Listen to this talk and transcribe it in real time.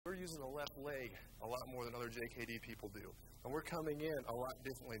using the left leg a lot more than other JKD people do. And we're coming in a lot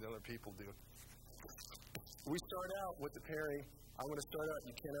differently than other people do. We start out with the parrying. I'm going to start out,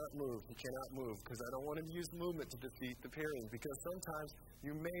 you cannot move, because I don't want to use movement to defeat the parrying, because sometimes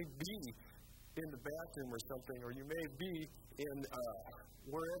you may be in the bathroom or something, or you may be in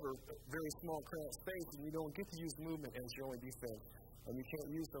wherever, very small cramped space, and you don't get to use movement as your only defense, and you can't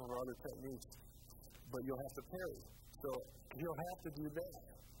use some of our other techniques, but you'll have to parry. So you'll have to do that.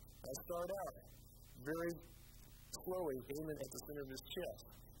 I start out very slowly, aiming at the center of his chest.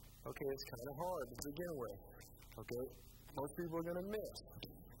 Okay, it's kind of hard to begin with. Okay, most people are going to miss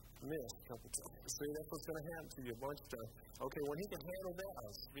a couple times. See, that's what's going to happen to you a bunch of times. Okay, when he can handle that,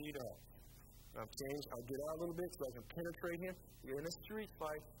 I'll speed up. I'll get out a little bit so I can penetrate him. You're in a street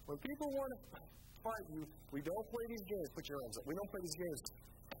fight. When people want to fight you, we don't play these games. Put your arms up. We don't play these games.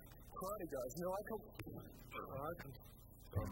 Karate guys. No, I come